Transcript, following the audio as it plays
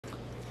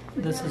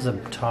This is a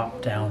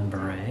top-down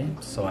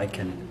beret, so I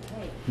can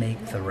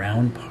make the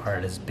round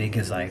part as big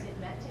as I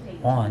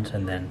want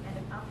and then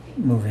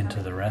move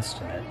into the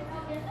rest of it.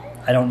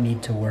 I don't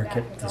need to work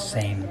it the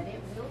same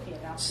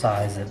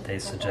size that they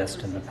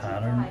suggest in the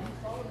pattern.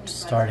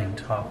 Starting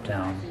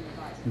top-down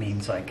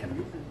means I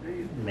can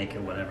make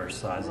it whatever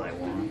size I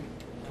want,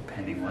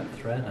 depending what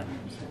thread I'm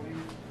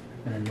using.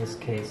 And in this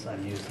case,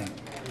 I'm using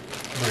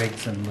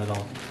Briggs &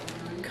 Little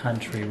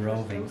Country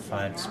Roving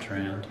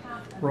 5-strand.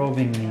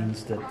 Roving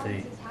means that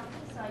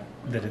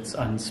it's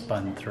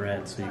unspun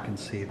thread, so you can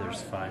see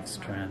there's 5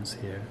 strands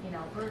here.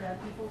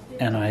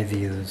 And I've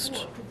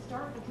used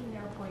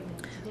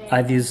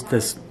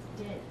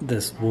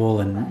this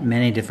wool in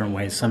many different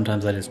ways.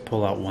 Sometimes I just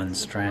pull out one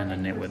strand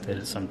and knit with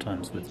it,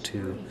 sometimes with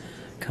 2,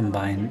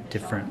 combine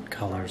different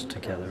colors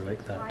together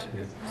like that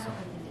too. So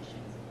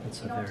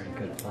it's a very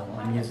good wool.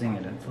 I'm using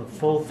it for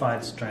full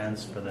 5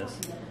 strands for this.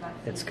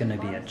 It's going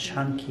to be a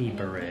chunky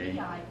beret.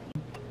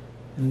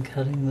 I'm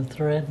cutting the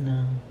thread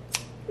now.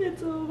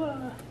 It's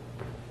over.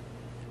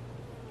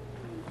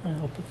 I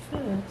hope it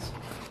fits.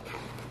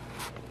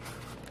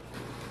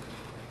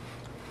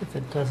 If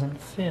it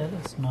doesn't fit,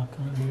 it's not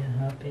going to be a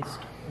happy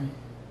story.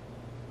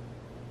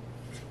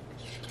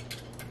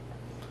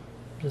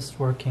 Just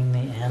working the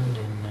end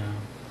in now,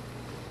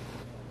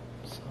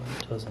 so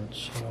it doesn't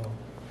show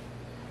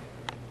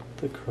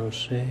the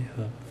crochet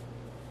hook.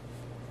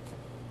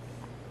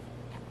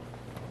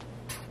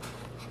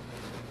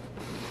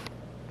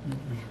 I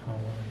don't know how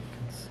well you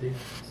can see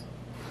this.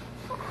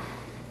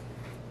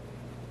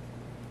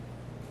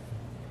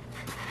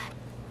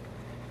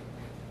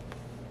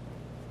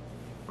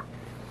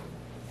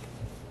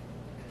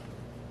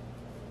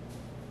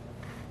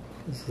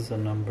 This is a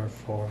number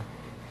 4mm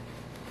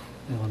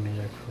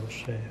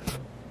crochet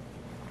hook,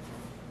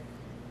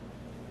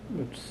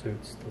 which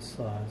suits the size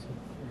of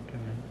what we're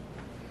doing.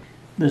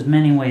 There's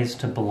many ways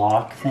to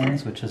block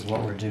things, which is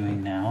what we're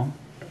doing now.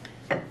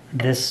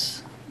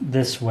 This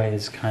way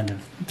is kind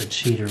of the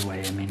cheater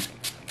way. I mean,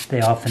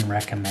 they often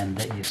recommend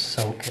that you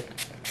soak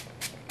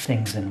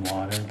things in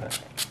water,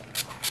 but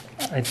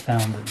I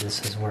found that this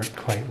has worked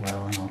quite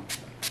well, and I'll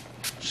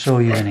show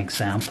you an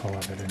example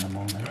of it in a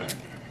moment.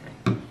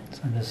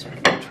 So I'm just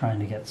trying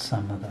to get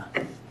some of the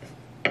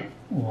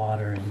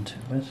water into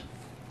it,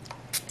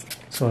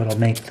 so it'll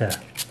make the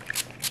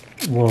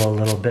wool a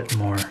little bit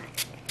more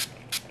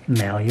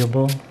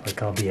malleable,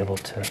 like I'll be able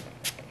to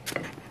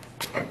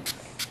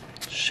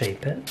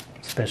shape it,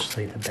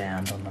 especially the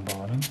band on the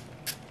bottom.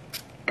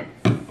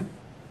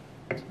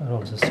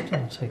 So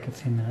it'll take a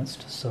few minutes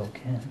to soak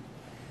in.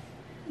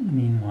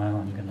 Meanwhile,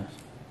 and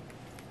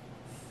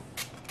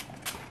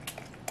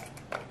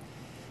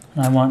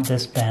I want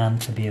this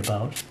band to be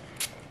about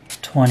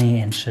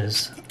 20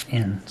 inches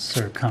in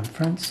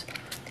circumference,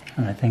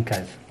 and I think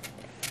I've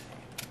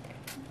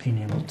been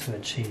able to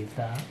achieve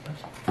that, but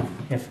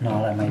if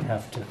not, I might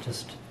have to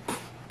just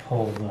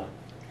pull the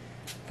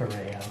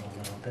beret out a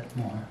little bit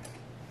more.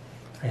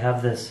 I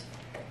have this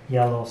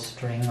yellow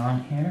string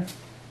on here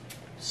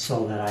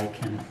so that I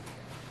can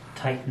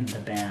tighten the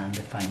band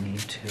if I need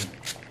to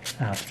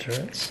after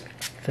if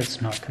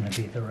it's not going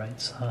to be the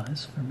right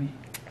size for me.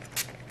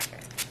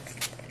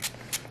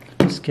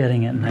 Just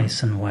getting it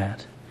nice and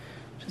wet,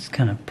 just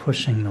kind of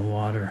pushing the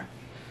water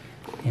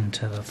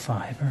into the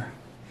fiber.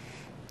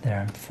 There,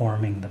 I'm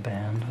forming the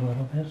band a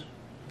little bit.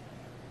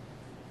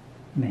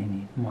 May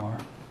need more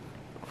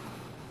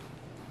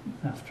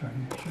after I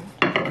measure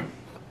it.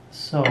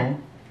 So,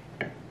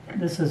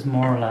 this is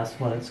more or less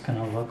what it's going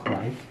to look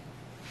like.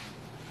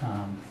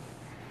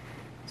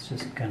 It's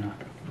just going to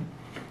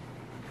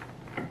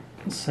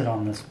sit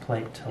on this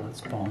plate till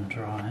it's bone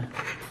dry.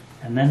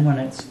 And then when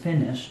it's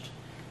finished,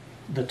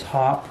 the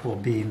top will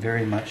be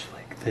very much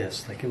like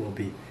this, like it will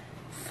be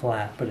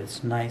flat, but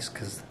it's nice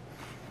because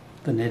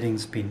the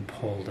knitting's been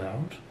pulled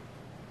out,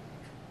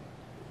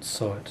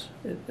 so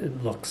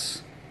it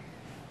looks,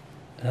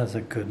 it has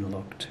a good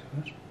look to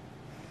it.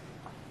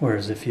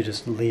 Whereas if you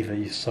just leave it,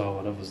 you saw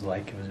what it was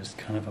like. It was just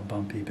kind of a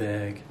bumpy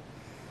bag,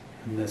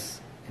 and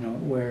this, it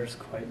wears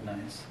quite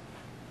nice.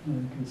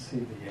 And you can see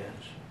the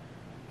edge.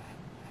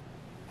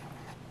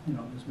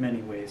 There's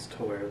many ways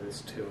to wear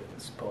this too with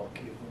this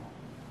bulky wool.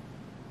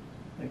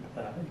 Like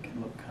that, it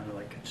can look kind of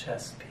like a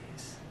chest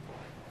piece.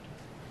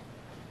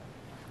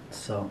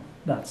 So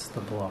that's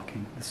the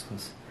blocking. This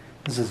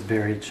is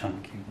very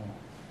chunky wool.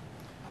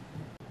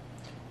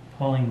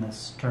 Pulling the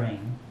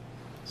string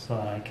so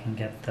that I can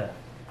get the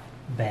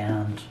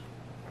band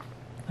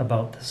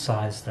about the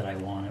size that I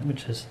want it,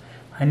 which is,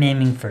 I'm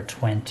aiming for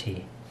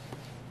 20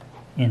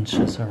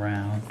 inches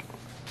around.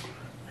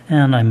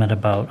 And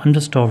I'm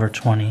just over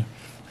 20.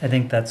 I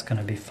think that's going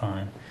to be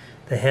fine.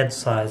 The head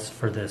size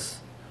for this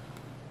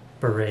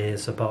beret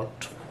is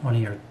about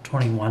 20 or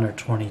 21 or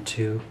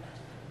 22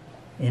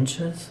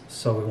 inches,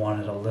 so we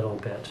want it a little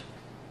bit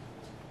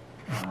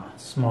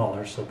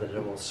smaller so that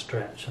it will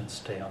stretch and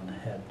stay on the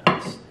head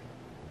nicely.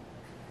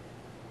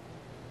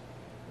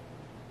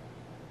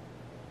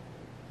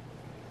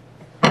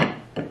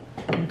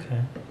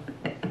 Okay,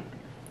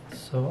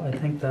 so I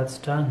think that's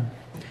done.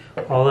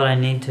 All that I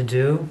need to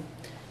do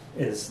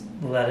is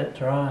let it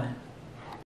dry.